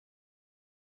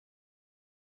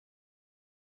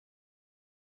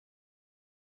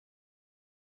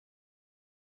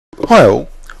Well,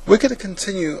 we're going to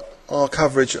continue our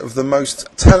coverage of the most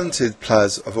talented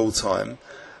players of all time,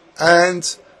 and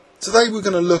today we're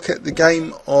going to look at the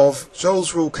game of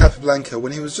Raul Capablanca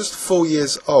when he was just 4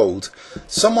 years old.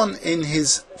 Someone in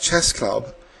his chess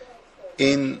club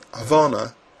in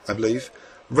Havana, I believe,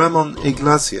 Ramon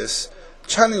Iglesias,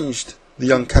 challenged the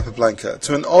young Capablanca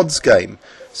to an odds game.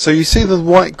 So you see the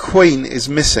white queen is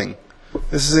missing.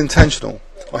 This is intentional.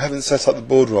 I haven't set up the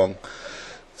board wrong.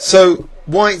 So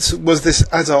white was this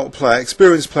adult player,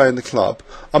 experienced player in the club.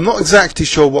 I'm not exactly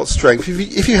sure what strength.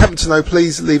 If you happen to know,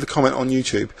 please leave a comment on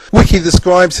YouTube. Wiki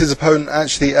describes his opponent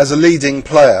actually as a leading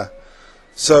player,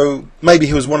 so maybe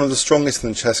he was one of the strongest in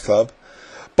the chess club.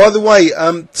 By the way,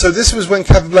 so this was when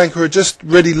Capablanca had just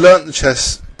really learnt the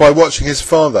chess by watching his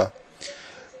father.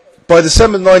 By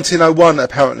December 1901,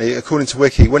 apparently, according to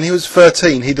Wiki, when he was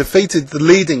 13, he defeated the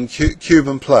leading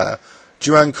Cuban player,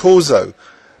 Juan Corzo,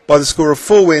 by the score of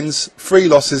 4 wins, 3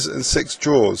 losses and 6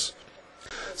 draws.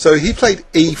 So he played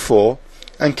e4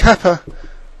 and Capa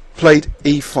played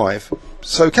e5.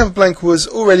 So Capablanca was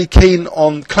already keen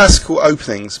on classical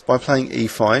openings by playing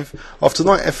e5. After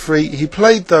knight f3 he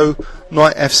played though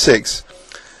knight f6.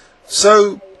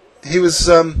 So he was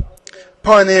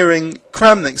pioneering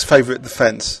Kramnik's favourite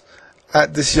defence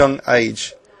at this young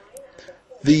age,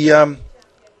 the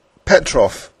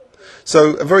Petrov.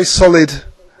 So a very solid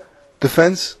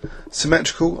defence,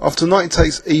 symmetrical. After knight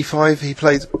takes e5 he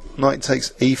played knight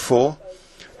takes e4,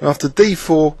 and after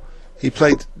d4 he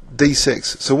played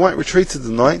d6. So white retreated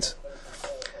the knight,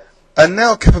 and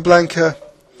now Capablanca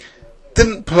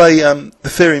didn't play the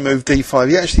theory move d5,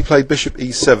 he actually played bishop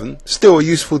e7, still a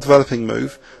useful developing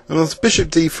move, and after bishop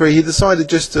d3 he decided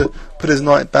just to put his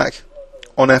knight back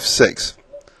on f6.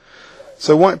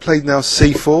 So white played now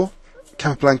c4,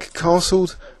 Capablanca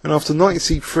castled, and after knight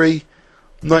c3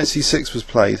 knight c6 was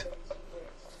played.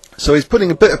 So he's putting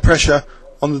a bit of pressure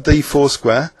on the d4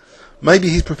 square. Maybe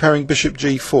he's preparing bishop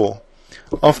g4.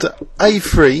 After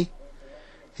a3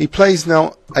 he plays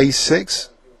now a6.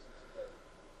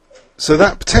 So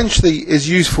that potentially is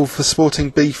useful for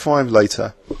supporting b5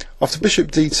 later. After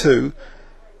bishop d2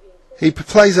 he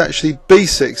plays actually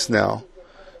b6 now.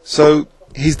 So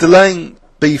he's delaying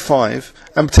b5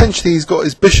 and potentially he's got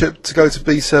his bishop to go to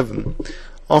b7.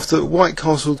 After white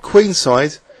castled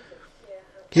queenside,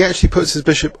 he actually puts his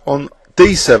bishop on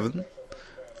d7. And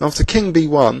after king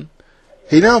b1,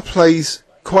 he now plays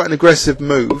quite an aggressive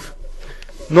move,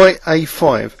 knight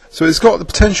a5. So it's got the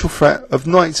potential threat of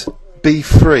knight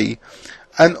b3,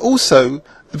 and also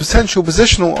the potential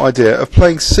positional idea of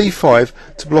playing c5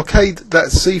 to blockade that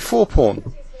c4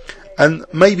 pawn, and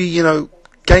maybe, you know,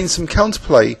 gain some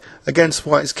counterplay against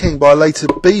white's king by a later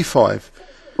b5.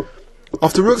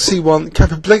 After rook c1,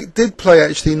 Capablanca did play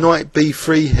actually knight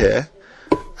b3 here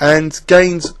and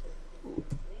gained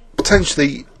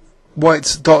potentially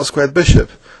white's dark squared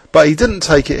bishop, but he didn't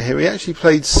take it here. He actually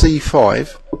played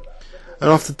c5,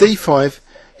 and after d5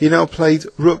 he now played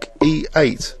rook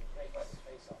e8.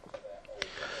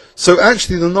 So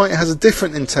actually the knight has a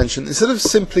different intention. Instead of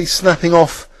simply snapping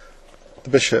off the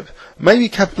bishop, maybe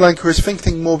Capablanca is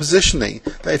thinking more positionally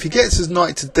that if he gets his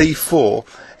knight to d4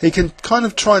 he can kind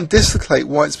of try and dislocate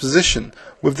white's position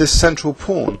with this central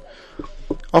pawn.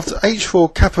 After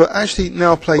h4 Capa actually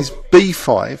now plays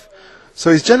b5,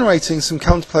 so he's generating some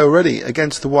counterplay already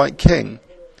against the white king.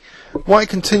 White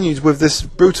continues with this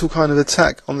brutal kind of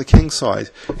attack on the king side.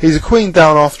 He's a queen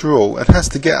down after all and has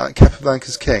to get at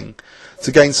Capablanca's king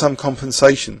to gain some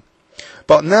compensation.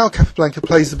 But now Capablanca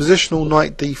plays the positional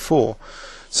knight d4,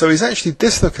 so he's actually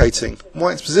dislocating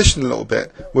white's position a little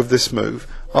bit with this move.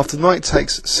 After knight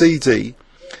takes cd,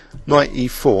 knight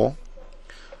e4,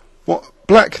 what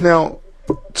black now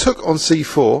took on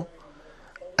c4,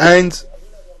 and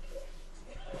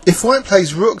if white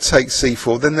plays rook takes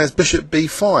c4 then there's bishop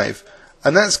b5,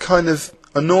 and that's kind of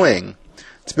annoying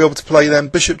to be able to play then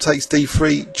bishop takes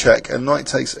d3 check and knight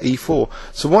takes e4.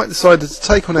 So white decided to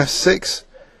take on f6.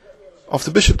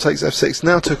 After bishop takes f6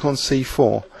 now took on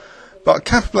c4, but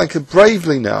Capablanca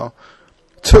bravely now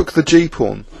took the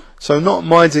g-pawn, so not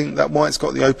minding that white's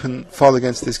got the open file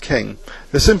against his king.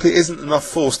 There simply isn't enough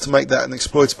force to make that an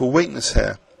exploitable weakness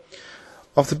here.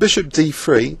 After bishop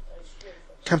d3,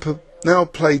 Capa now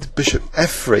played bishop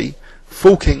f3,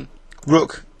 forking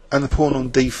rook and the pawn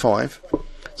on d5.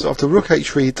 So after rook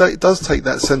h3 he does take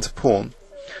that centre pawn.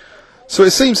 So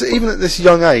it seems that even at this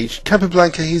young age,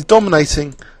 Capablanca, he's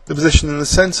dominating the position in the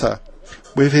centre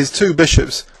with his 2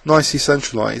 bishops nicely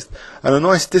centralised and a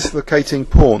nice dislocating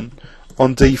pawn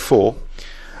on d4,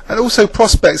 and also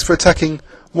prospects for attacking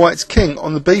white's king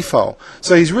on the b file.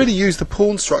 So he's really used the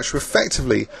pawn structure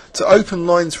effectively to open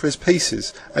lines for his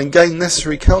pieces and gain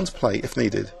necessary counterplay if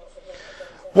needed.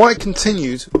 White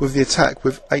continued with the attack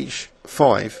with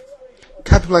h5.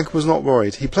 Capablanca was not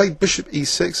worried. He played bishop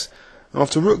e6, and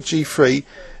after rook g3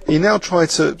 he now tried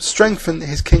to strengthen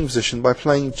his king position by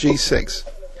playing g6.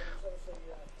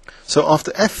 So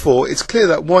after f4 it's clear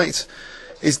that white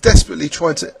is desperately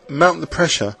trying to mount the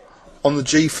pressure on the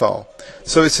g file.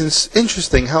 So it's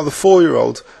interesting how the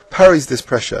 4-year-old parries this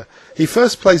pressure. He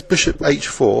first plays bishop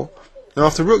h4, and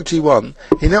after rook g1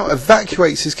 he now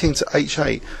evacuates his king to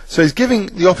h8. So he's giving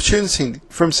the opportunity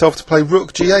for himself to play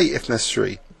rook g8 if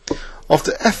necessary.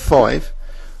 After f5,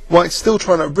 white's still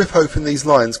trying to rip open these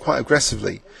lines quite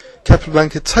aggressively.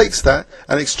 Capablanca takes that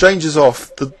and exchanges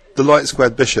off the light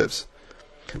squared bishops.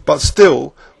 But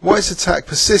still, white's attack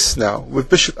persists now with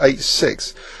bishop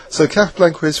h6. So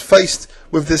Capablanca is faced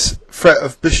with this threat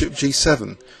of bishop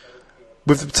g7,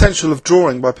 with the potential of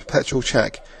drawing by perpetual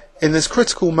check. In this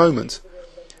critical moment,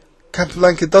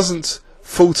 Capablanca doesn't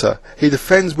falter. He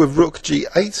defends with rook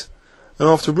g8, and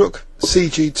after rook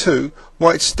cg2,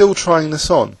 white's still trying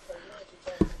this on.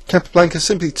 Capablanca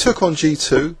simply took on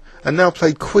g2 and now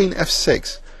played queen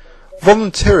f6,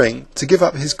 volunteering to give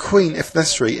up his queen if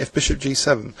necessary if bishop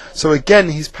g7. So again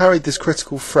he's parried this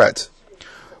critical threat.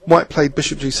 White played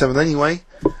bishop g7 anyway,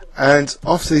 and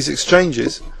after these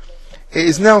exchanges it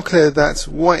is now clear that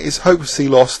white is hopelessly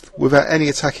lost without any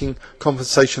attacking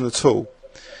compensation at all.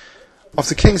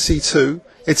 After king c2,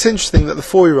 it's interesting that the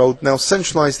 4-year-old now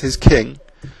centralised his king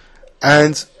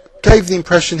and gave the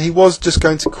impression he was just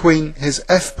going to queen his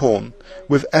f-pawn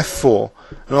with f4,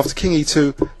 and after king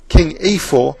e2, king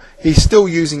e4, he's still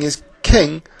using his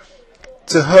king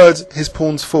to herd his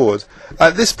pawns forward.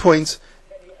 At this point,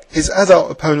 his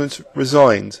adult opponent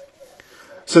resigned.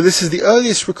 So this is the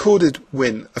earliest recorded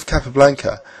win of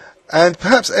Capablanca, and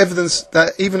perhaps evidence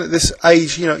that even at this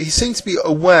age, he seemed to be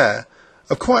aware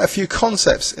of quite a few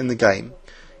concepts in the game.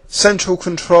 Central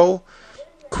control,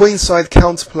 queenside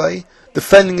counterplay,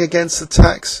 defending against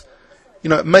attacks,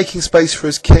 making space for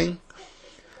his king.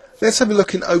 Let's have a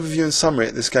look in overview and summary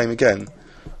at this game again.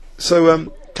 So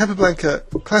Capablanca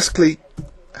classically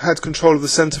had control of the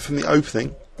centre from the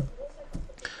opening.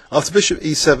 After bishop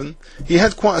e7, he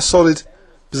had quite a solid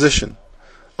position.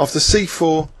 After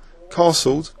c4,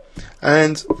 castled,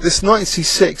 and this knight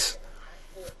c6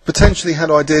 potentially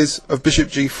had ideas of bishop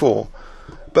g4.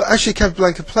 But actually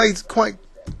Capablanca played quite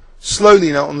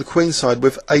slowly now on the queen side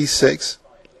with a6,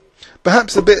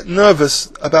 perhaps a bit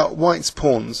nervous about white's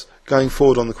pawns going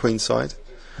forward on the queen side,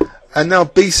 and now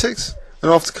b6,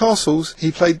 and after castles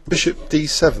he played bishop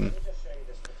d7.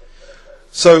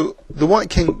 So the white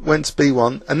king went to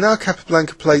b1, and now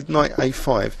Capablanca played knight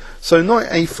a5. So knight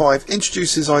a5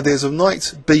 introduces ideas of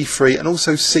knight b3 and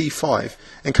also c5,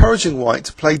 encouraging white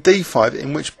to play d5,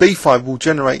 in which b5 will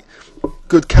generate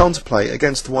good counterplay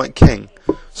against the white king.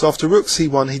 So after rook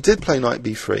c1 he did play knight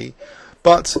b3,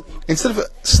 but instead of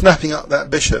snapping up that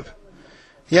bishop,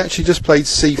 he actually just played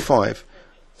c5.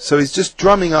 So he's just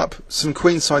drumming up some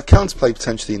queenside counterplay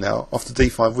potentially now after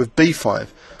d5 with b5.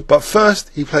 But first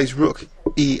he plays rook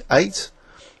e8,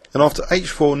 and after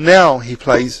h4 now he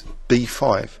plays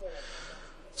b5.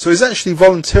 So he's actually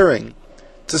volunteering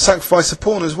to sacrifice a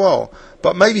pawn as well,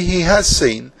 but maybe he has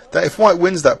seen that if white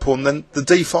wins that pawn then the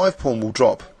d5 pawn will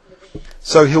drop,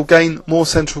 so he'll gain more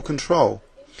central control.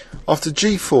 After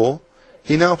g4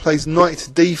 he now plays knight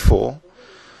d4,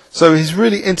 so he's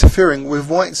really interfering with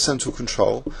white's central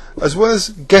control, as well as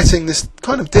getting this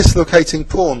kind of dislocating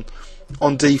pawn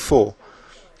on d4.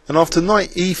 And after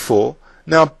knight e4,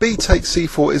 now b takes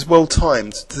c4 is well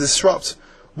timed to disrupt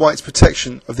white's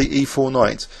protection of the e4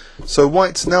 knight. So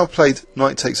white now played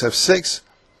knight takes f6,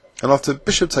 and after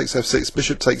bishop takes f6,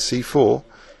 bishop takes c4,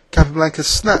 Capablanca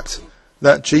snapped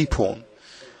that g pawn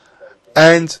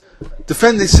and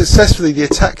defended successfully the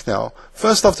attack now.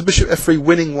 First after bishop f3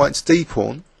 winning white's d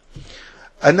pawn,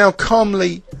 and now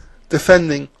calmly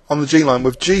defending on the g line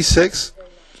with g6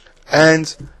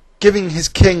 and giving his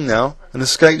king now an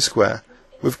escape square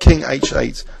with king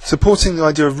h8, supporting the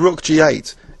idea of rook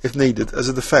g8 if needed as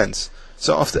a defence.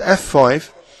 So after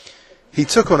f5 he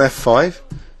took on f5,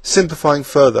 simplifying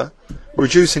further,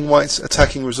 reducing white's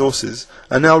attacking resources,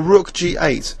 and now rook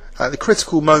g8 at the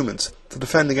critical moment to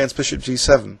defend against bishop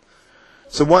g7.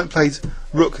 So white played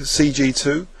rook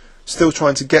cg2, still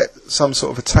trying to get some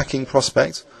sort of attacking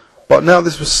prospect, but now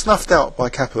this was snuffed out by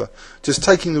Capa, just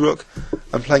taking the rook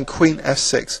and playing queen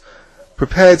f6,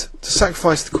 prepared to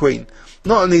sacrifice the queen.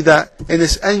 Not only that, in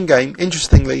this endgame,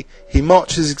 interestingly, he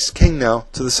marches his king now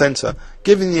to the centre,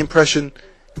 giving the impression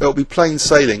it will be plain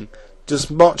sailing just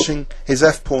marching his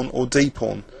f-pawn or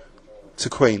d-pawn to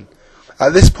queen.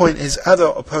 At this point his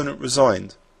adult opponent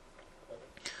resigned.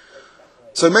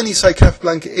 So many say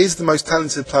Capablanca is the most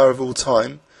talented player of all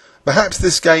time. Perhaps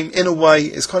this game, in a way,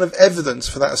 is kind of evidence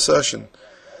for that assertion.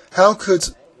 How could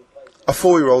a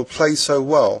 4-year-old play so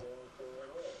well?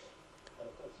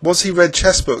 Was he read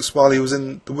chess books while he was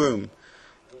in the womb?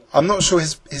 I'm not sure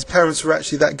his parents were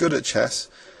actually that good at chess.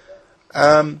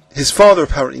 His father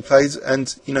apparently played,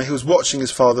 and he was watching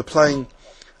his father playing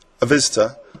a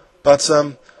visitor. But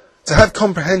to have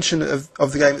comprehension of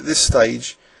the game at this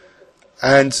stage,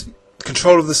 and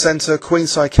control of the centre,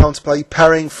 queenside counterplay,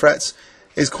 parrying threats,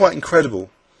 is quite incredible,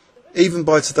 even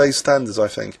by today's standards, I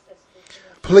think.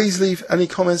 Please leave any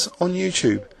comments on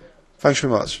YouTube. Thanks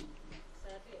very much.